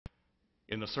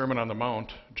In the Sermon on the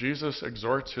Mount, Jesus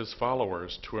exhorts his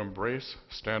followers to embrace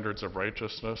standards of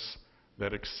righteousness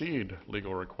that exceed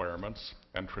legal requirements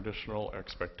and traditional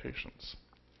expectations.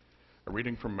 A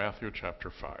reading from Matthew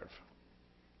chapter 5.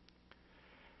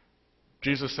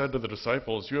 Jesus said to the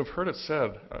disciples, "You have heard it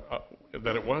said,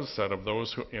 that it was said of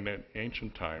those who in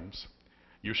ancient times,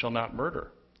 'You shall not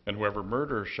murder, and whoever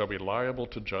murders shall be liable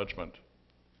to judgment.'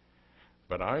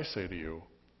 But I say to you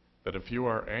that if you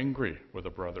are angry with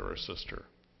a brother or sister,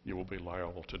 you will be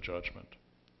liable to judgment.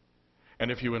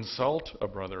 And if you insult a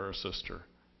brother or sister,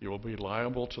 you will be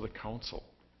liable to the council.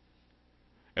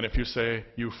 And if you say,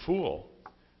 'You fool,'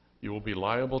 you will be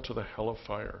liable to the hell of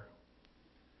fire.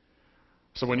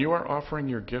 So when you are offering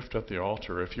your gift at the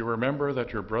altar, if you remember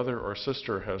that your brother or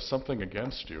sister has something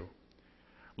against you,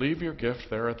 leave your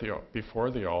gift there before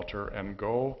the altar and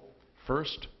go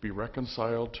first be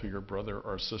reconciled to your brother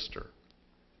or sister,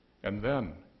 and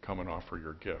then come and offer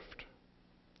your gift.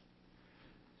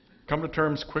 Come to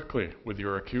terms quickly with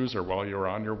your accuser while you are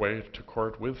on your way to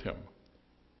court with him,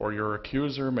 or your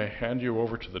accuser may hand you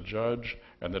over to the judge,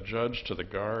 and the judge to the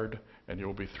guard, and you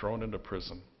will be thrown into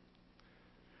prison.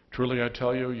 Truly I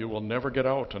tell you, you will never get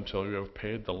out until you have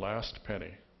paid the last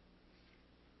penny.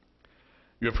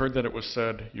 You have heard that it was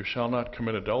said, 'You shall not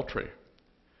commit adultery.'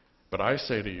 But I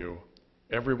say to you,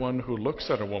 everyone who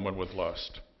looks at a woman with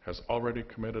lust has already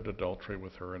committed adultery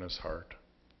with her in his heart.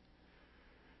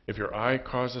 If your eye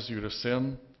causes you to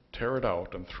sin, tear it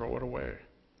out and throw it away.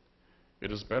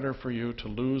 It is better for you to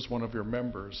lose one of your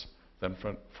members than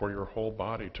for your whole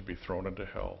body to be thrown into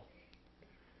hell.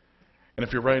 And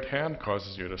if your right hand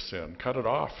causes you to sin, cut it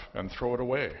off and throw it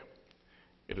away.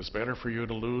 It is better for you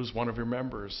to lose one of your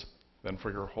members than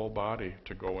for your whole body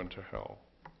to go into hell.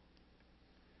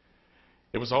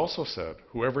 It was also said,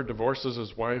 'Whoever divorces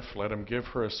his wife, let him give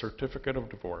her a certificate of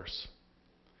divorce.'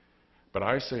 But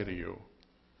I say to you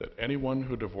that anyone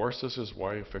who divorces his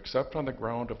wife, except on the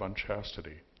ground of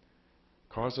unchastity,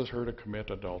 causes her to commit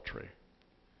adultery.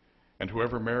 And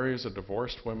whoever marries a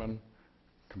divorced woman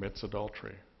commits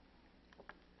adultery.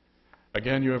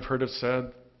 Again, you have heard it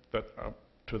said that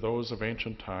to those of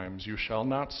ancient times, 'You shall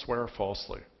not swear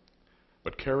falsely,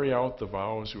 but carry out the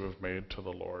vows you have made to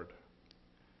the Lord.'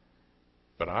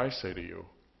 But I say to you,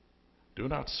 do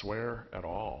not swear at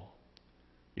all,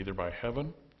 either by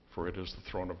heaven, for it is the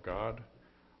throne of God,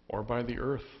 or by the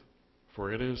earth,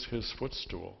 for it is his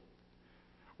footstool,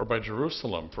 or by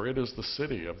Jerusalem, for it is the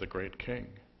city of the great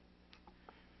King.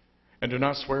 And do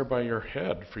not swear by your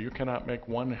head, for you cannot make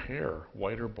one hair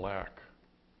white or black.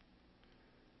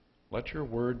 Let your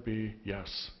word be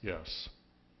yes, yes,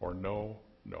 or no,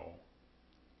 no.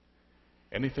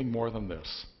 Anything more than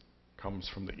this comes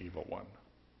from the evil one."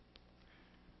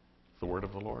 The word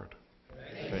of the Lord.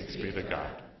 Thanks be to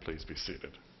God. Please be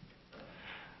seated.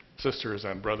 Sisters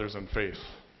and brothers in faith,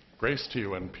 grace to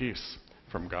you and peace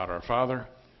from God our Father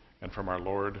and from our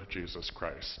Lord Jesus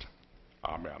Christ.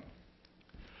 Amen.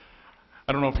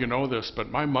 I don't know if you know this, but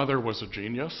my mother was a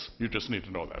genius. You just need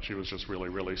to know that. She was just really,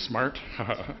 really smart.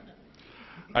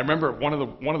 I remember one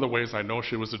of the ways I know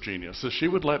she was a genius is she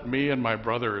would let me and my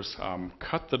brothers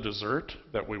cut the dessert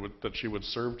that she would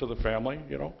serve to the family,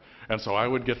 and so I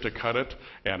would get to cut it,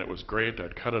 and it was great.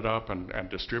 I'd cut it up and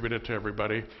distribute it to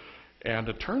everybody, and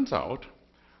it turns out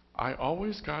I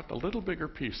always got a little bigger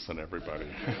piece than everybody.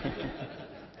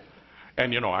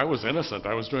 And I was innocent.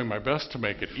 I was doing my best to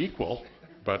make it equal,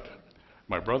 but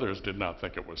my brothers did not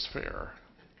think it was fair.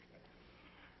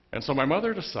 And so my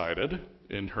mother decided,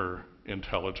 in her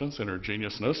intelligence, in her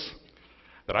geniusness,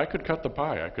 that I could cut the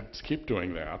pie. I could keep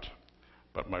doing that.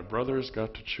 But my brothers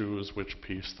got to choose which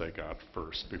piece they got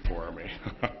first before me.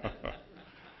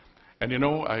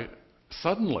 And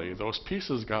suddenly those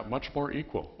pieces got much more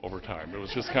equal over time. It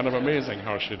was just kind of amazing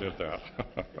how she did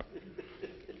that.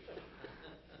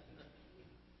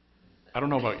 I don't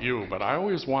know about you, but I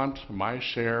always want my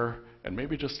share and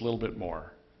maybe just a little bit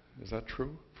more. Is that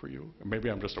true for you? Maybe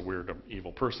I'm just a weird,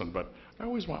 evil person, but I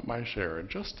always want my share and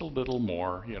just a little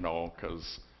more,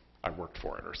 because I worked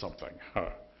for it or something.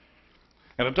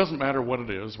 And it doesn't matter what it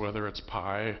is, whether it's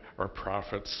pie or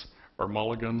profits or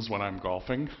mulligans when I'm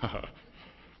golfing,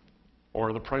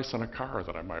 or the price on a car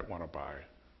that I might want to buy.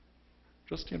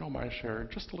 Just, my share,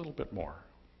 just a little bit more.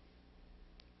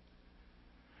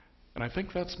 And I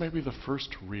think that's maybe the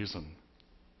first reason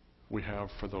we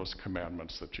have for those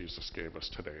commandments that Jesus gave us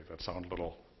today that sound a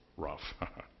little rough.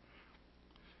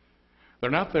 They're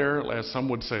not there, as some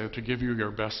would say, to give you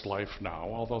your best life now,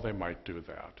 although they might do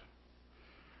that.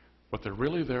 What they're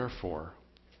really there for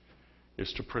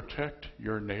is to protect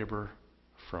your neighbor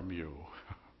from you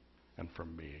and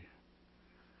from me.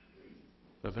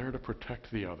 They're there to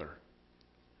protect the other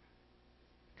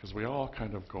Because we all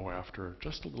kind of go after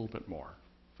just a little bit more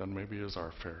than maybe is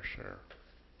our fair share.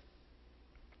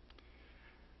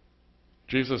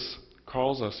 Jesus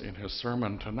calls us in his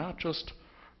sermon to not just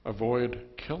avoid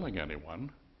killing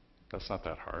anyone, that's not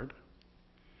that hard,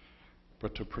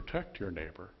 but to protect your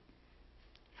neighbor.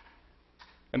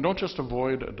 And don't just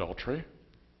avoid adultery,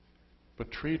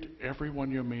 but treat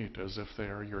everyone you meet as if they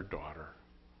are your daughter.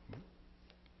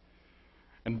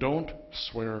 And don't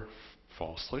swear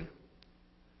falsely.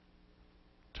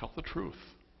 Tell the truth.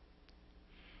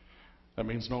 That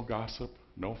means no gossip,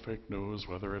 no fake news,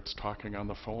 whether it's talking on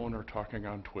the phone or talking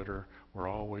on Twitter. We're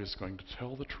always going to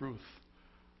tell the truth.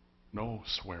 No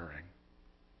swearing.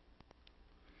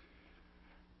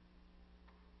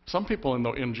 Some people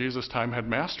in Jesus' time had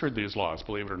mastered these laws,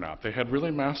 believe it or not. They had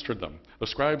really mastered them. The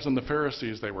scribes and the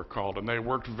Pharisees, they were called, and they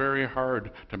worked very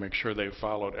hard to make sure they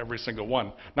followed every single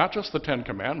one. Not just the 10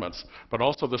 Commandments, but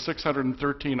also the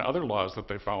 613 other laws that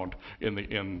they found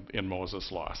in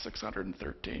Moses' law.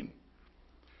 613.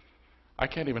 I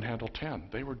can't even handle 10.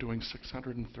 They were doing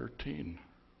 613.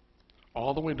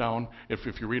 All the way down, if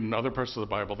you read in other parts of the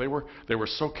Bible, they were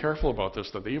so careful about this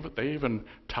that they even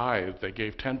tithed. They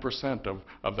gave 10%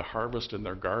 of the harvest in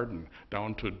their garden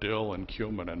down to dill and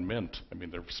cumin and mint. I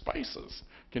mean, they're spices.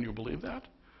 Can you believe that?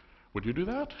 Would you do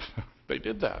that? They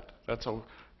did that. That's how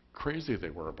crazy they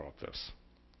were about this.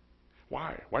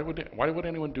 Why? Why would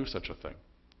anyone do such a thing?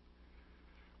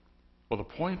 Well, the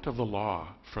point of the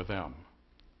law for them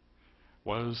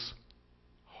was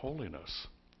holiness.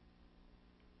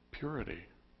 Purity.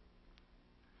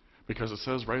 Because it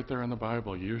says right there in the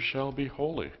Bible, you shall be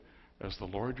holy as the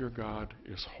Lord your God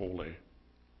is holy.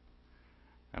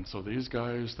 And so these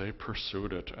guys, they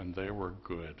pursued it, and they were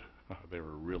good. They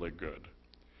were really good.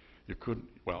 You couldn't,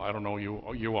 well, I don't know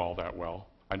you all that well.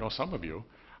 I know some of you.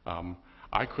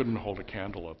 I couldn't hold a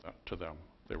candle to them.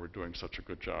 They were doing such a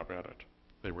good job at it.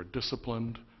 They were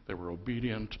disciplined, they were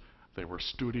obedient, they were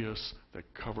studious, they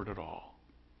covered it all.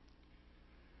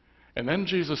 And then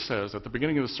Jesus says at the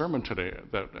beginning of the sermon today,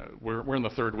 that we're in the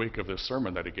third week of this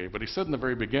sermon that he gave, but he said in the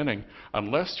very beginning,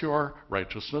 unless your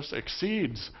righteousness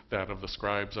exceeds that of the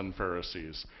scribes and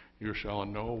Pharisees, you shall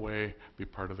in no way be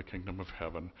part of the kingdom of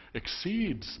heaven.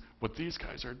 Exceeds what these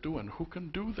guys are doing. Who can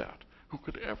do that? Who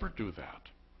could ever do that?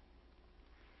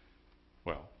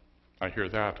 Well, I hear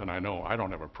that and I know I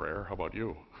don't have a prayer. How about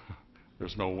you?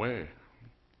 There's no way.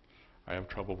 I have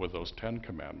trouble with those 10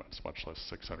 commandments, much less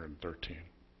 613.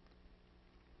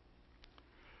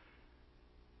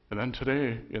 And then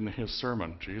today, in his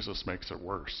sermon, Jesus makes it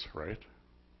worse, right?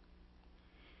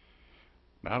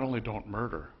 Not only don't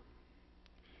murder,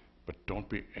 but don't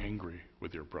be angry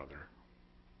with your brother.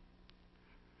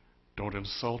 Don't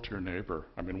insult your neighbor.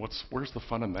 I mean, where's the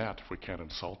fun in that if we can't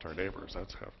insult our neighbors?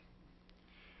 That's heaven.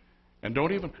 And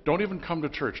don't even come to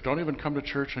church. Don't even come to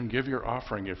church and give your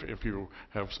offering if you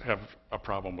have a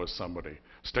problem with somebody.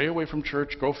 Stay away from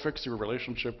church. Go fix your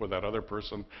relationship with that other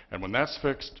person. And when that's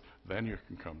fixed, then you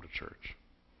can come to church.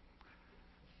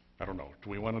 I don't know.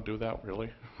 Do we want to do that, really?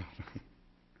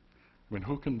 I mean,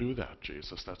 who can do that,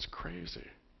 Jesus? That's crazy.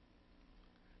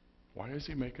 Why is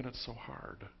he making it so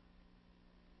hard?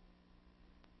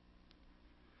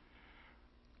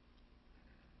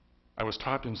 I was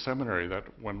taught in seminary that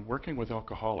when working with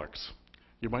alcoholics,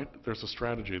 there's a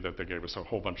strategy that they gave us a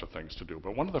whole bunch of things to do.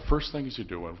 But one of the first things you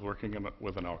do when working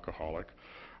with an alcoholic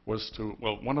was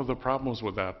one of the problems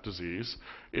with that disease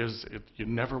is you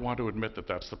never want to admit that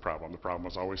that's the problem. The problem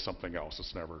is always something else.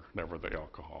 It's never the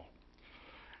alcohol.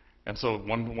 And so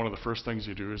one of the first things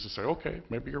you do is to say, okay,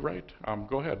 maybe you're right.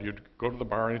 Go ahead. You go to the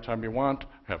bar anytime you want,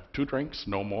 have 2 drinks,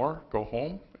 no more, go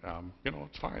home.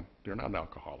 It's fine. You're not an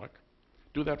alcoholic.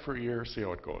 Do that for a year, see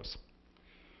how it goes.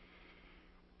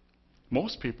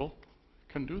 Most people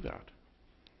can do that.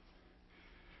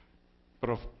 But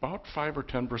about 5 or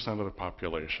 10% of the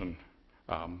population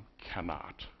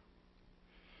cannot.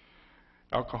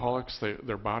 Alcoholics,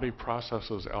 their body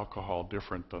processes alcohol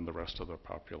different than the rest of the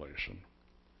population.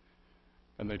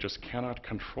 And they just cannot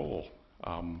control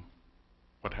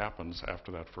what happens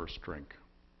after that first drink.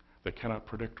 They cannot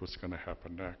predict what's going to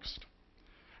happen next.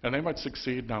 And they might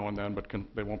succeed now and then, but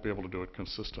they won't be able to do it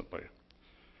consistently.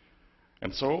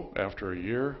 And so, after a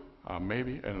year,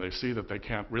 maybe, and they see that they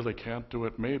really can't do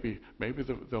it, maybe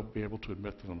they'll be able to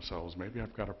admit to themselves, maybe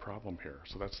I've got a problem here.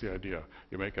 So that's the idea.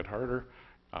 You make it harder,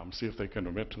 see if they can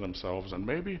admit to themselves, and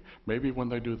maybe when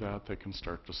they do that, they can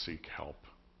start to seek help.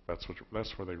 That's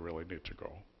where they really need to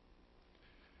go.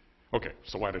 Okay,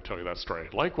 so why did I tell you that story?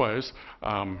 Likewise,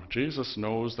 Jesus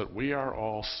knows that we are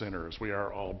all sinners. We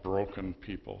are all broken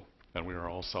people, and we are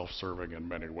all self-serving in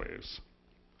many ways.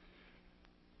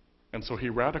 And so he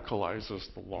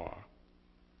radicalizes the law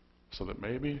so that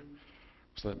maybe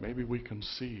we can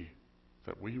see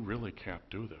that we really can't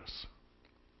do this.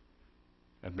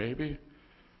 And maybe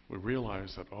we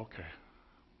realize that, okay,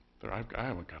 I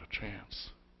haven't got a chance.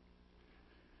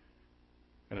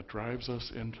 And it drives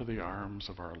us into the arms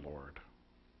of our Lord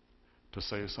to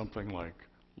say something like,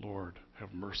 Lord,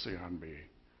 have mercy on me,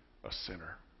 a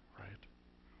sinner, right?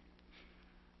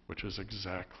 Which is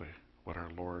exactly what our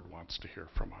Lord wants to hear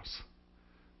from us,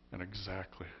 and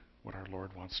exactly what our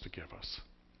Lord wants to give us.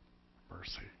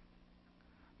 Mercy.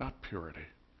 Not purity,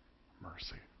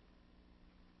 mercy.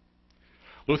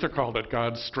 Luther called it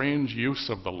God's strange use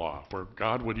of the law, where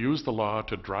God would use the law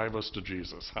to drive us to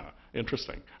Jesus.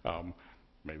 Interesting.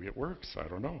 Maybe it works. I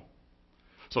don't know.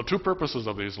 So 2 purposes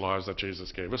of these laws that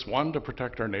Jesus gave us. One, to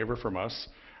protect our neighbor from us.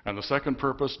 And the second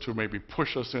purpose, to maybe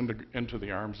push us into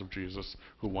the arms of Jesus,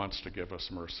 who wants to give us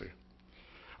mercy.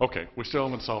 Okay, we still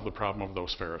haven't solved the problem of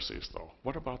those Pharisees, though.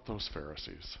 What about those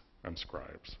Pharisees and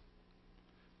scribes?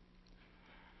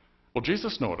 Well,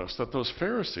 Jesus noticed that those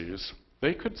Pharisees,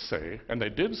 they could say, and they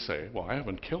did say, well, I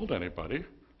haven't killed anybody,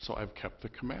 so I've kept the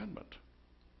commandment.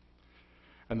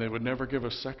 And they would never give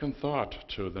a second thought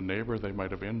to the neighbor they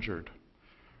might have injured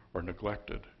or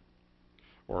neglected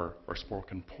or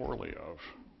spoken poorly of.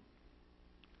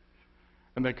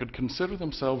 And they could consider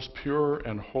themselves pure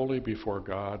and holy before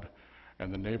God,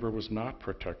 and the neighbor was not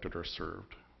protected or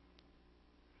served.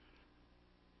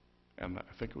 And I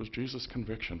think it was Jesus'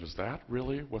 conviction. Is that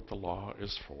really what the law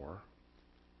is for?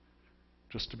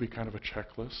 Just to be kind of a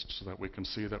checklist so that we can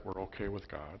see that we're okay with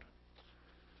God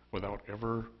without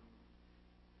ever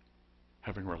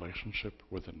having a relationship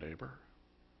with a neighbor?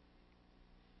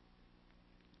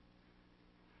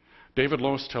 David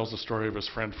Lose tells the story of his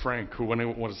friend Frank, who when he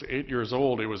was 8 years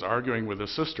old, he was arguing with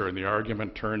his sister, and the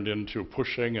argument turned into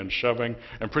pushing and shoving,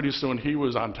 and pretty soon he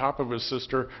was on top of his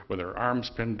sister with her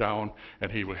arms pinned down, and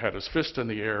he had his fist in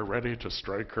the air ready to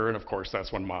strike her, and of course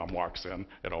that's when Mom walks in.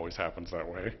 It always happens that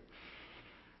way.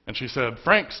 And she said,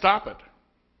 "Frank, stop it."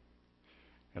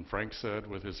 And Frank said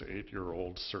with his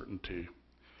 8-year-old certainty,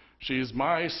 "She's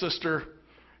my sister,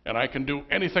 and I can do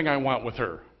anything I want with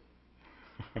her."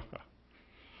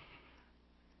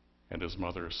 And his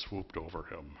mother swooped over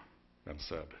him and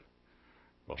said,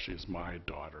 "Well, she's my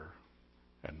daughter,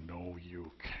 and no,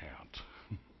 you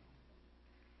can't."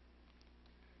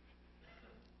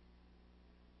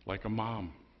 Like a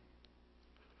mom,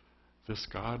 this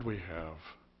God we have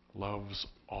loves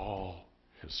all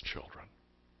his children,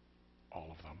 all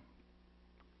of them,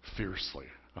 fiercely.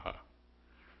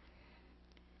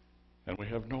 And we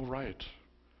have no right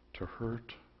to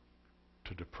hurt,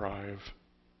 to deprive,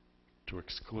 to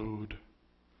exclude,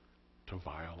 to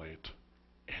violate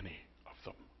any of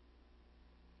them.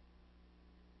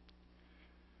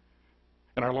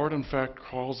 And our Lord, in fact,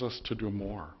 calls us to do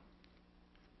more,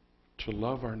 to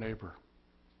love our neighbor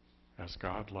as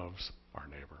God loves our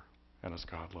neighbor and as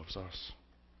God loves us.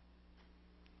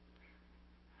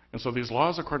 And so these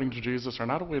laws, according to Jesus, are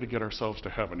not a way to get ourselves to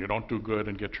heaven. You don't do good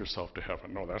and get yourself to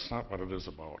heaven. No, that's not what it is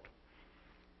about.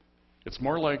 It's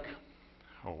more like,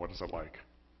 what is it like?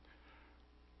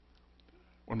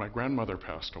 When my grandmother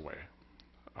passed away,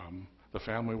 the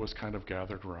family was kind of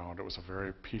gathered around. It was a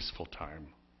very peaceful time.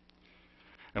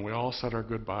 And we all said our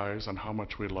goodbyes and how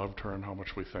much we loved her and how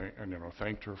much we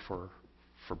thanked her for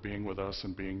being with us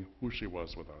and being who she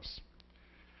was with us.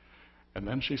 And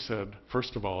then she said,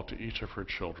 first of all, to each of her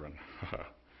children,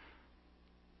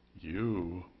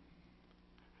 "You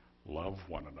love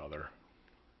one another,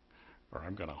 or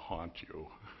I'm going to haunt you."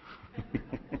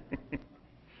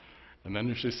 And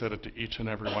then she said it to each and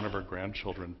every one of her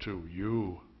grandchildren, too.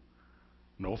 "You,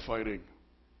 no fighting.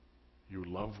 You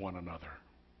love one another."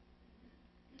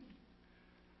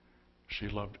 She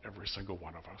loved every single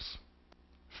one of us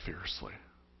fiercely.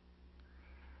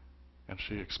 And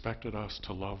she expected us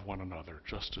to love one another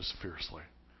just as fiercely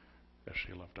as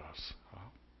she loved us.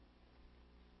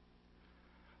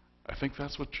 I think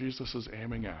that's what Jesus is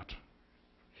aiming at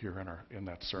here in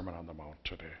that Sermon on the Mount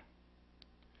today.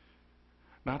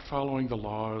 Not following the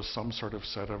law as some sort of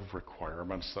set of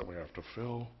requirements that we have to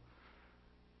fill,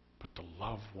 but to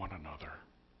love one another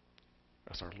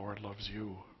as our Lord loves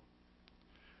you,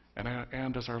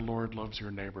 and as our Lord loves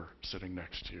your neighbor sitting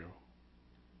next to you.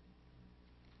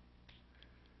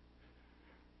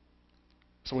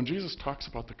 So when Jesus talks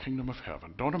about the kingdom of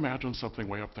heaven, don't imagine something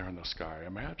way up there in the sky.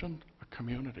 Imagine a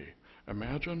community.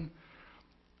 Imagine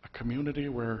a community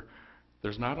where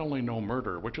there's not only no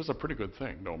murder, which is a pretty good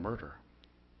thing, no murder,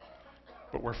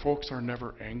 but where folks are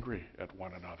never angry at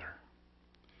one another,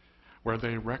 where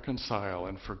they reconcile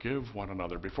and forgive one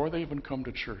another before they even come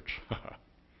to church,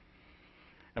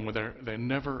 and where they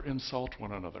never insult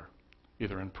one another,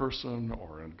 either in person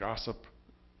or in gossip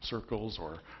circles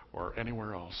or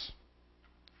anywhere else.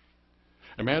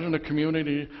 Imagine a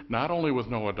community not only with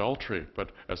no adultery,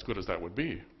 but as good as that would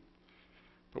be,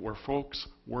 but where folks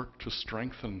work to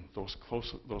strengthen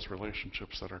those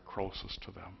relationships that are closest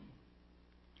to them,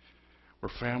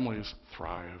 where families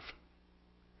thrive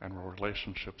and where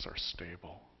relationships are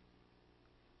stable.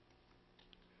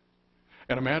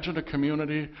 And imagine a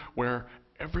community where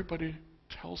everybody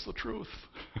tells the truth.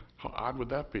 How odd would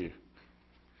that be?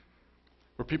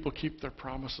 Where people keep their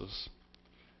promises,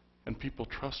 and people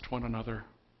trust one another,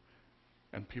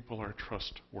 and people are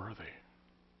trustworthy.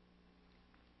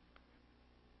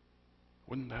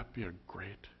 Wouldn't that be a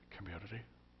great community?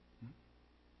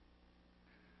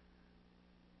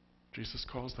 Jesus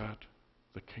calls that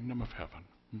the kingdom of heaven.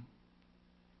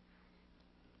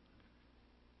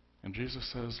 And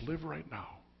Jesus says, live right now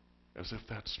as if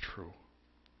that's true,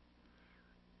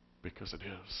 because it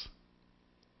is.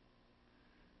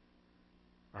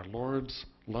 Our Lord's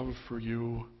love for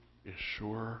you is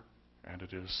sure and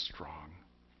it is strong.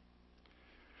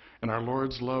 And our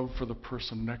Lord's love for the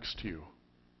person next to you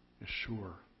is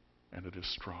sure and it is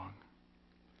strong.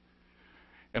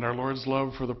 And our Lord's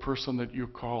love for the person that you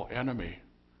call enemy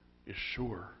is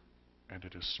sure and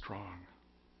it is strong.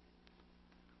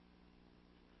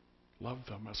 Love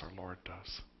them as our Lord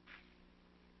does.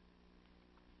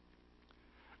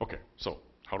 Okay, so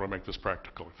how do I make this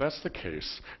practical? If that's the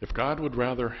case, if God would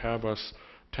rather have us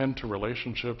tend to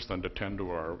relationships than to tend to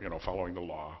our, following the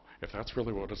law, if that's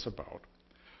really what it's about,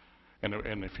 and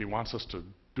if He wants us to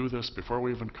do this before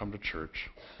we even come to church,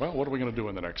 well, what are we going to do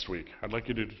in the next week? I'd like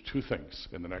you to do two things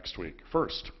in the next week.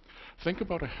 First, think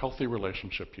about a healthy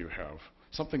relationship you have,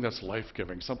 something that's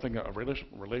life-giving, a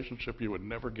relationship you would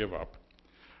never give up.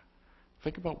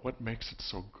 Think about what makes it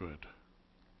so good.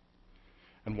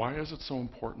 And why is it so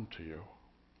important to you?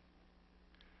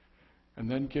 And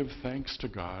then give thanks to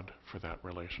God for that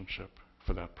relationship,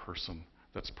 for that person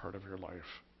that's part of your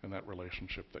life, and that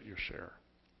relationship that you share.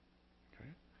 Okay?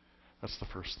 That's the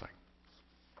first thing.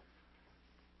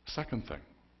 Second thing,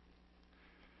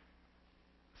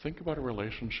 think about a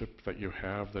relationship that you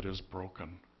have that is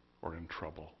broken or in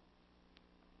trouble.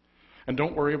 And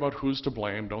don't worry about who's to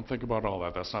blame. Don't think about all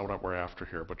that. That's not what we're after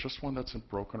here. But just one that's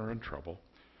broken or in trouble.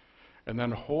 And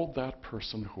then hold that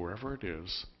person, whoever it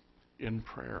is, in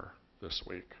prayer this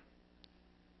week.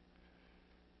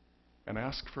 And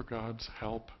ask for God's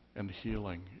help and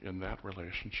healing in that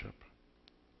relationship.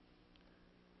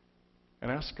 And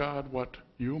ask God what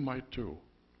you might do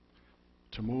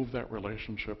to move that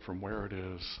relationship from where it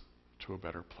is to a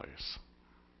better place.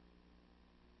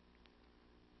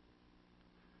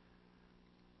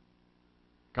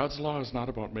 God's law is not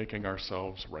about making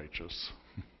ourselves righteous.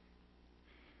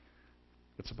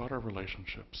 It's about our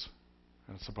relationships,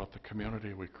 and it's about the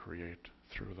community we create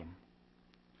through them.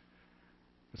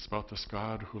 It's about this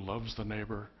God who loves the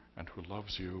neighbor and who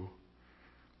loves you,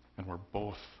 and we're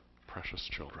both precious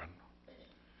children.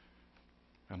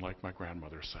 And like my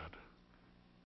grandmother said,